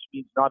 yeah, which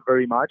means not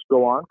very much.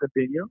 Go on,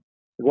 continue.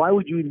 Why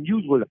would you even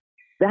use words?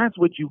 That's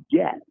what you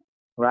get,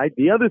 right?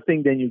 The other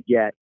thing then you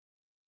get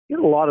a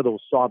lot of those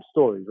sob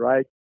stories,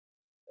 right?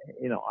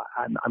 You know,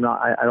 I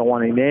don't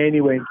want to in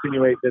any way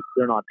insinuate that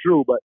they're not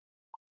true, but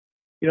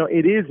you know,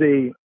 it is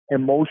a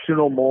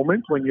emotional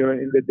moment when you're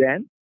in the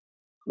den.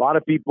 A lot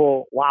of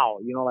people, wow,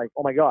 you know, like,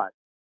 oh my God,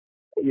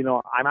 you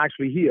know, I'm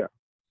actually here.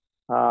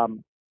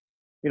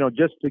 You know,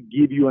 just to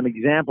give you an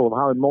example of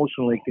how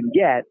emotional it can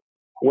get,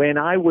 when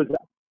I was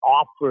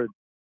offered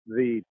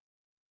the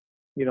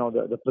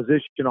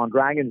position on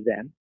Dragon's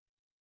Den,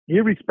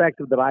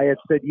 irrespective that I had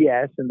said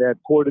yes and they had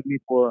courted me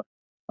for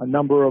a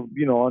number of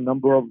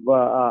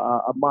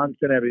months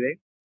and everything,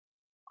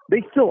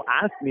 they still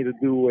asked me to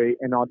do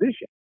an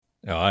audition.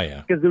 Oh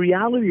yeah. Because the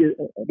reality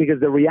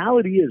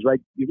is, right,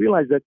 you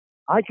realize that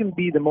I can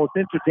be the most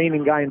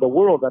entertaining guy in the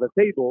world at a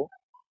table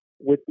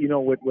with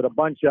a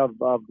bunch of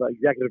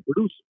executive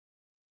producers.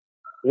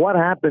 What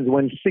happens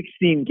when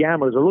 16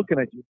 cameras are looking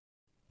at you?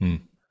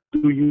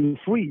 Do you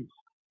freeze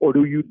or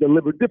do you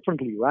deliver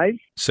differently, right?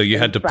 So you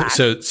had to.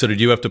 So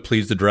did you have to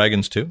please the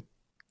Dragons too?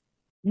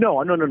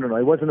 No. It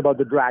wasn't about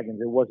the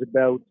Dragons. It was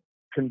about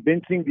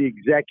convincing the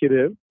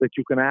executive that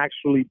you can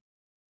actually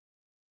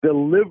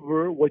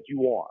deliver what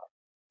you are.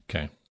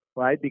 Okay.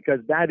 Right? Because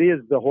that is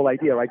the whole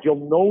idea, right? You'll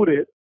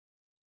notice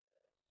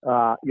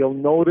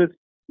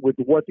with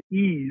what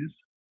ease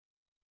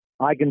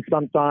I can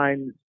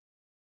sometimes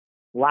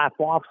laugh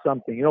off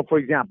something. You know, for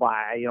example,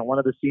 one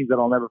of the scenes that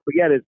I'll never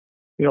forget is,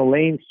 you know,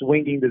 Lane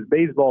swinging this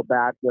baseball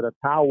bat with a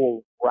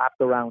towel wrapped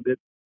around it,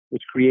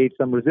 which creates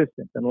some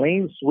resistance. And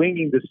Lane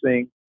swinging this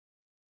thing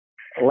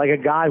like a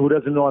guy who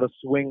doesn't know how to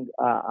swing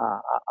a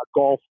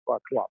golf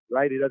club,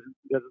 right? He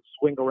doesn't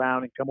swing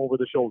around and come over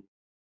the shoulder.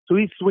 So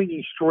he's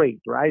swinging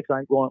straight, right? So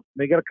I'm going,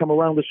 they got to come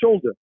around the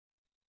shoulder.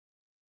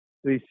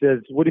 So he says,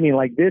 what do you mean,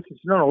 like this? He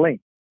says, no, Lane,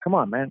 come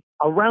on, man.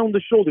 Around the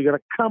shoulder. You got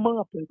to come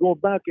up and go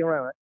back and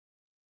around. Right?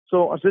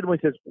 So I said to him,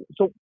 he says,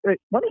 so hey,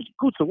 why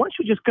don't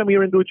you just come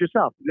here and do it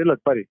yourself? He said,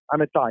 look, buddy,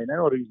 I'm Italian. I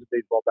know how to use a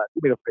baseball bat.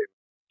 Do me a favor.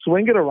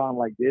 Swing it around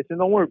like this and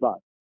don't worry about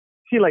it.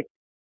 See, like,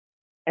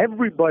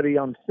 everybody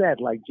on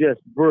set, like, just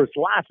burst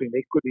laughing.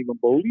 They couldn't even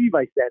believe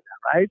I said that,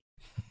 right?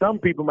 Some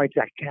people might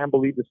say, I can't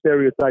believe the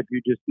stereotype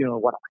you just, you know,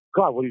 what, oh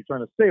my God, what are you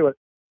trying to say? Well,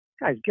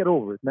 guys, get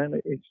over it,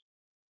 man.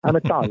 I'm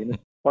Italian.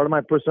 It's part of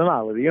my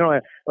personality. You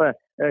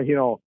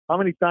know, how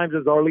many times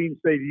does Arlene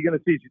say, you're going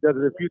to see, she does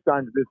it a few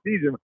times this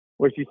season,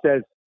 where she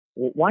says,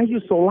 well, why are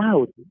you so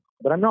loud?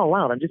 But I'm not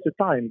loud. I'm just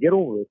Italian. Get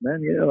over it,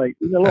 man. You know, like,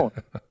 leave me alone.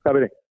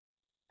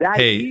 That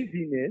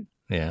easiness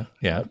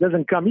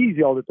doesn't come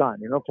easy all the time,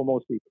 you know, for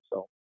most people.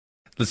 So,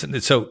 listen,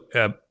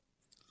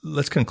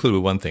 let's conclude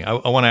with one thing.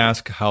 I want to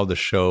ask how the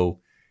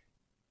show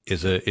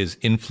is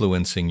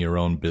influencing your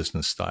own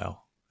business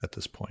style at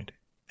this point.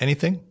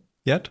 Anything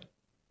yet?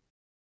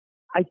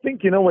 I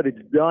think, you know, what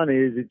it's done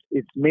is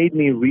it's made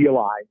me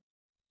realize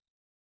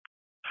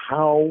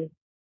how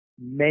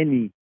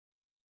many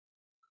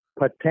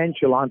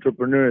potential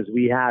entrepreneurs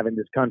we have in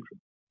this country.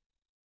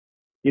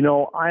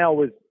 I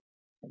always,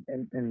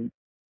 and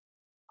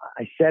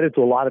I said it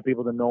to a lot of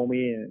people that know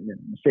me, and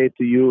say it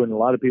to you, and a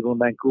lot of people in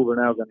Vancouver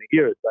now are going to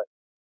hear it. But,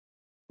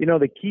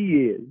 the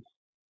key is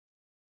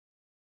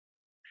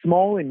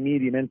small and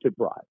medium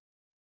enterprise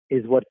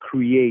is what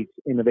creates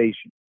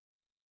innovation.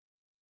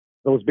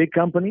 Those big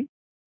companies,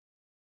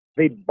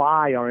 they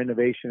buy our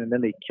innovation and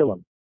then they kill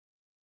them.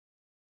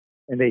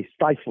 And they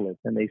stifle it,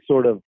 and they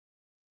sort of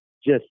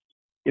just,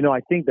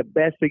 I think the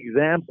best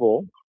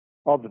example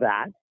of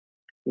that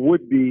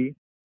would be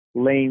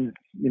Lane's,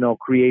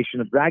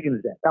 creation of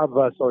Dragon's Den,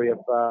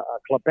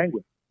 Club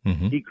Penguin.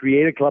 Mm-hmm. He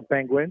created Club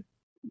Penguin,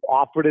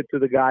 offered it to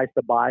the guys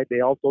to buy.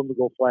 They all told him to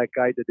go fly a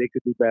kite, that they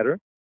could do better.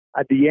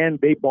 At the end,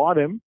 they bought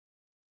him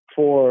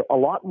for a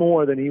lot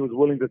more than he was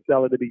willing to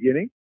sell at the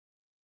beginning.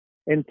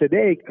 And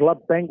today,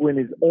 Club Penguin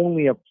is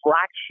only a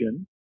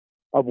fraction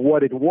of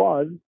what it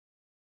was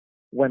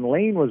when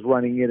Lane was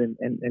running it and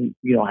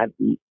had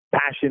the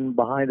passion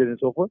behind it and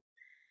so forth.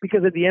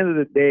 Because at the end of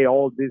the day,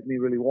 all Disney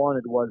really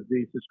wanted was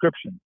the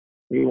subscription.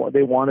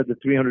 They wanted the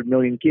 300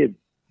 million kids.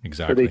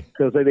 Exactly.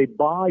 So they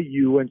buy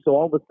you, and so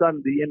all of a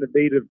sudden the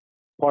innovative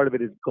part of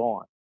it is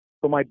gone.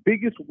 So my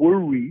biggest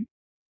worry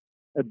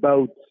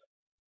about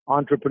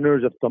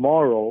entrepreneurs of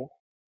tomorrow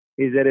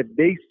is that if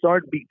they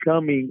start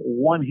becoming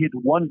one-hit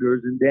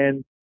wonders and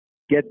then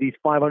get these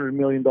 $500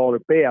 million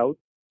payouts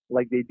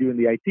like they do in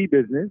the IT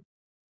business,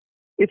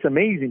 it's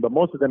amazing, but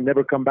most of them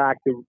never come back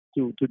to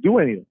do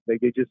anything. Like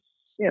they just,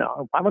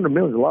 $500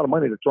 million is a lot of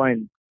money to try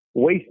and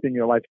waste in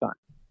your lifetime.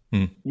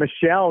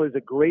 Michelle is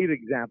a great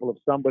example of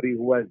somebody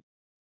who has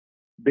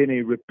been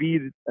a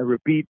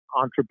repeat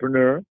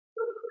entrepreneur,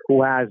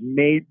 who has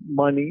made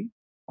money,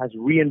 has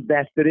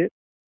reinvested it.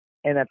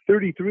 And at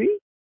 33,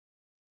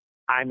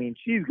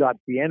 she's got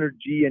the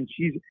energy, and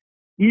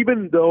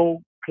even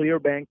though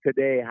Clearbank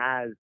today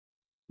has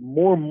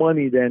more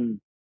money than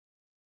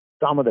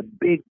some of the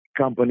big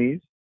companies,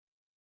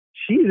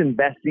 she's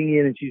investing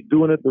in, and she's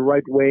doing it the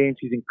right way, and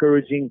she's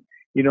encouraging,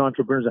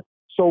 entrepreneurs.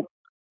 So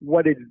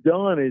what it's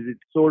done is it's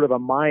sort of at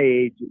my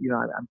age,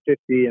 I'm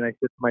 50, and I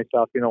said to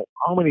myself,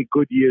 how many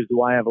good years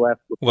do I have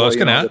left before well,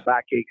 the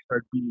backache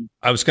start being,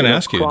 I was going to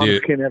ask you, I was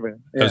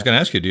going to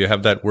ask you, do you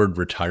have that word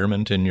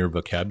retirement in your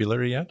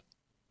vocabulary yet?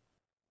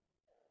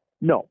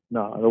 No.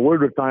 The word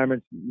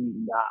retirement,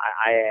 no.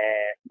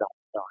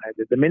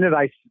 The minute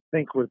I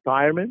think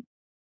retirement,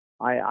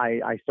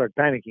 I start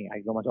panicking. I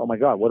go, oh my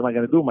God, what am I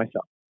going to do with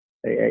myself?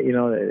 It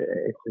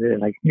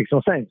makes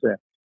no sense.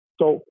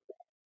 So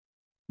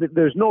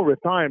there's no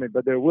retirement,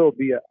 but there will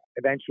be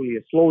eventually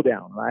a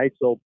slowdown, right?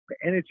 So,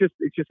 and it's just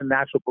a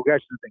natural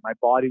progression thing. My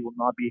body will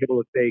not be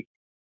able to take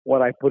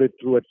what I put it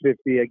through at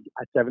 50,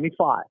 at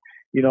 75.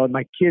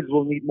 My kids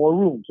will need more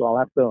room, so I'll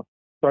have to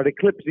start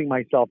eclipsing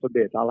myself a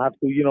bit. I'll have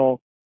to,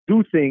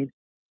 do things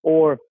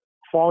or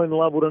fall in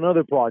love with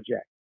another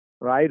project,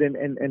 right?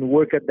 And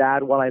work at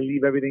that while I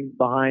leave everything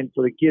behind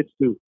for the kids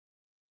to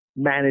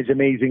manage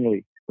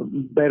amazingly,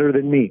 better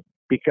than me,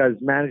 because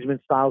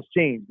management styles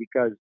change,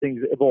 because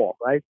things evolve,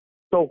 right?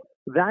 So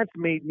that's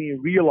made me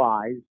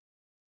realize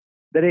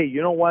that, hey,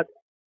 you know what?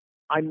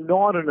 I'm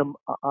not an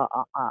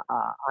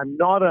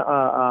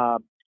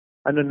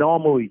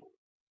anomaly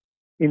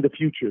in the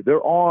future.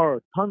 There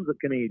are tons of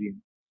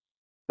Canadians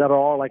that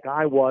are like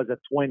I was at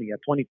 20, at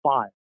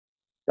 25,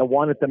 that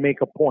wanted to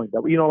make a point.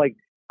 That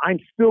I'm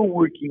still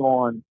working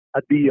on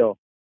a deal,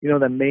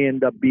 that may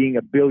end up being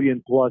 $1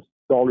 billion+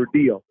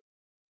 deal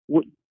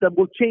that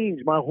will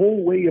change my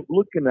whole way of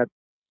looking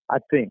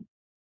at things.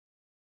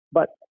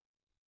 But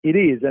it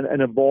is an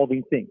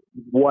evolving thing.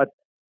 What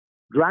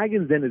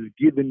Dragon's Den has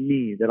given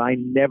me that I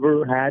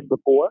never had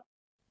before,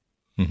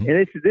 and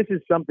this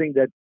is something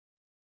that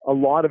a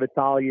lot of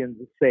Italians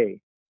say.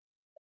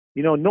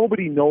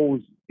 Nobody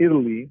knows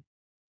Italy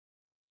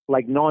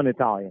like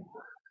non-Italians.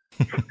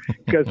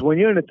 Because when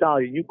you're an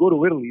Italian, you go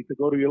to Italy to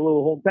go to your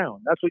little hometown.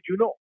 That's what you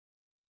know.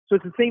 So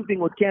it's the same thing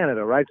with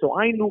Canada, right? So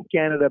I knew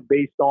Canada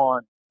based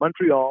on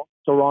Montreal,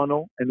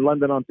 Toronto, and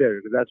London,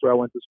 Ontario, because that's where I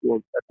went to school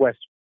at Western.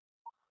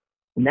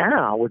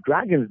 Now, with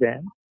Dragon's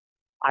Den,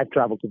 I've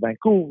traveled to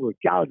Vancouver,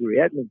 Calgary,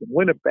 Edmonton,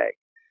 Winnipeg,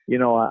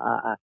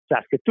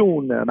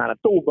 Saskatoon,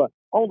 Manitoba.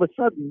 All of a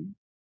sudden,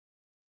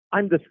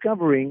 I'm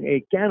discovering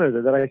a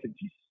Canada that I said,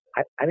 geez,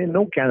 I didn't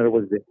know Canada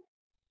was this.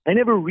 I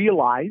never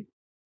realized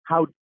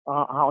how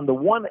on the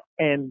one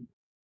end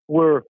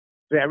we're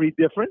very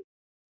different,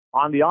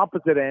 on the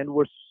opposite end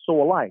we're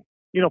so alike.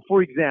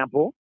 For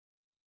example,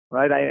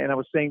 right? I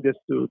was saying this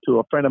to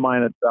a friend of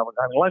mine that I was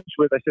having lunch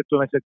with. I said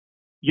to him,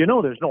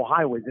 there's no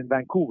highways in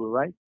Vancouver,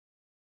 right?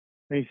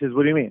 And he says,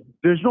 what do you mean?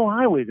 There's no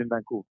highways in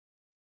Vancouver.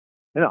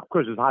 And of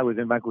course, there's highways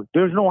in Vancouver.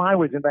 There's no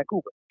highways in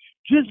Vancouver.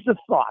 Just the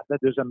thought that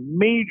there's a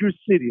major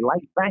city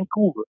like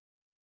Vancouver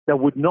that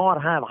would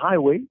not have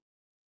highways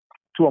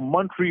to a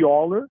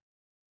Montrealer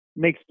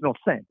makes no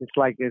sense. It's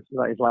like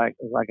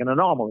an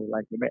anomaly.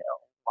 Like,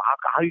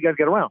 how do you guys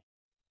get around?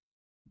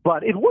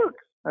 But it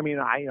works. I've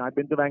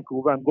been to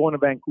Vancouver. I'm going to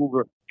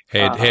Vancouver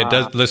Hey, it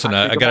does. Listen,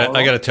 I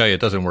gotta tell you, it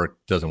doesn't work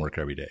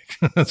every day.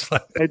 It's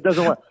like, it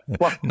doesn't work.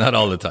 Well, not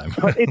all the time.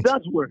 But it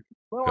does work.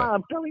 Well, yeah.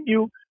 I'm telling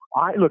you,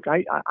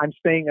 I'm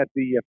staying at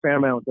the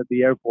Fairmount at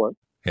the airport.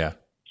 Yeah.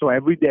 So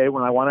every day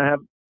when I want to have,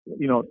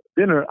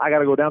 dinner, I got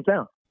to go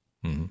downtown.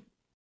 Mm-hmm.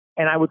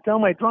 And I would tell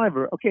my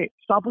driver, okay,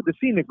 stop with the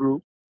scenic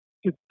route,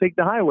 just take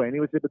the highway. And he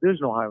would say, but there's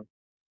no highway.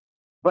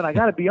 But I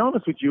got to be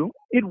honest with you,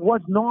 it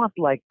was not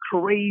like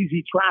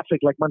crazy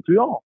traffic like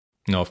Montreal.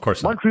 No, of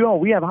course not. Montreal,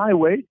 we have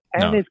highway,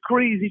 and it's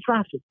crazy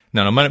traffic.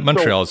 No,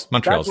 Montreal's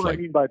that's like, what I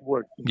mean by it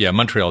works. Yeah,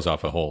 Montreal's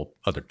off a whole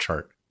other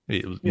chart.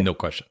 No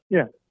question.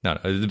 Yeah. No,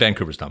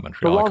 Vancouver's not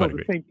Montreal. Toronto's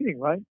the same thing,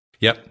 right?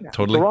 Yep, yeah.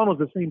 Totally. Toronto's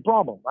the same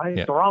problem, right?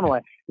 Yeah. Toronto,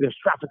 there's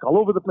traffic all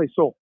over the place.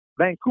 So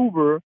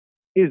Vancouver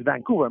is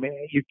Vancouver. I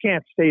mean, you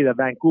can't say that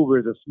Vancouver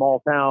is a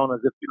small town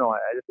as if,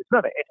 it's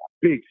not it's a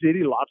big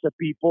city, lots of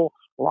people,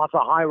 lots of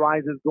high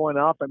rises going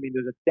up. I mean,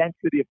 there's a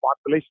density of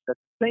population that's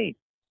insane.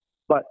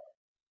 But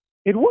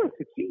it works.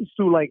 It seems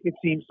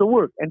to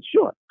work. And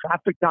sure,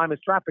 traffic time is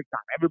traffic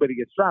time. Everybody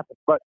gets traffic,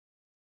 but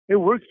it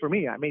works for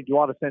me. It made a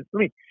lot of sense for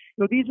me.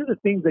 These are the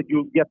things that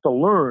you get to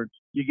learn,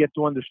 you get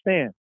to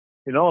understand.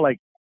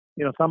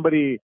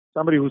 Somebody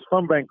who's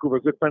from Vancouver,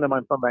 a good friend of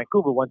mine from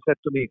Vancouver, once said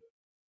to me,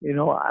 I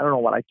don't know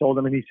what I told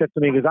him, and he said to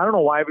me, because I don't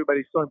know why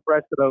everybody's so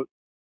impressed about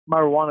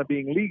marijuana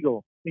being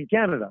legal in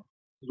Canada.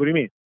 What do you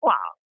mean? Wow.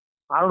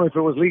 I don't know if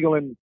it was legal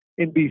in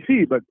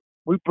BC, but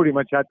we pretty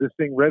much had this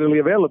thing readily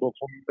available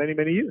for many,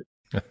 many years.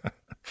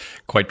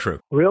 Quite true.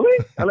 Really?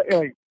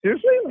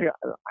 Seriously?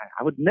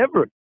 I would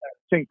never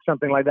think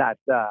something like that,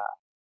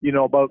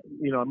 about,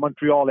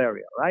 Montreal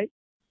area, right?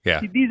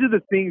 Yeah. See, these are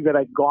the things that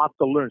I got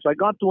to learn. So I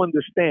got to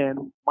understand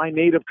my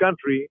native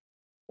country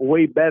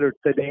way better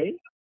today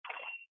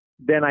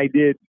than I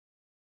did,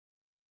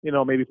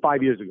 maybe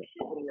 5 years ago.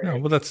 Oh,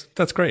 well,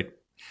 that's great.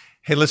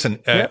 Hey, listen,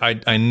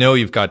 I know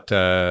you've got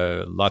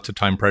lots of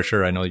time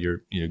pressure. I know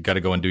you got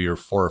to go and do your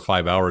 4 or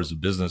 5 hours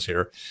of business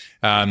here.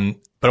 But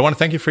I want to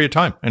thank you for your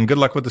time and good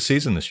luck with the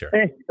season this year.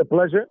 Hey, it's a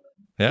pleasure.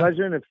 Yeah.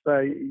 Pleasure. And if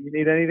you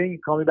need anything,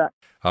 call me back.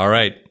 All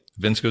right.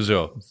 Vince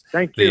Gouzeau.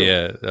 Thank you.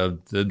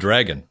 The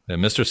Dragon,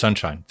 Mr.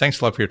 Sunshine. Thanks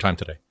a lot for your time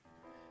today.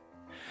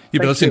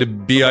 You've been listening to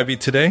BIV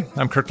Today.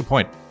 I'm Kirk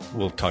LaPointe.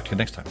 We'll talk to you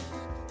next time.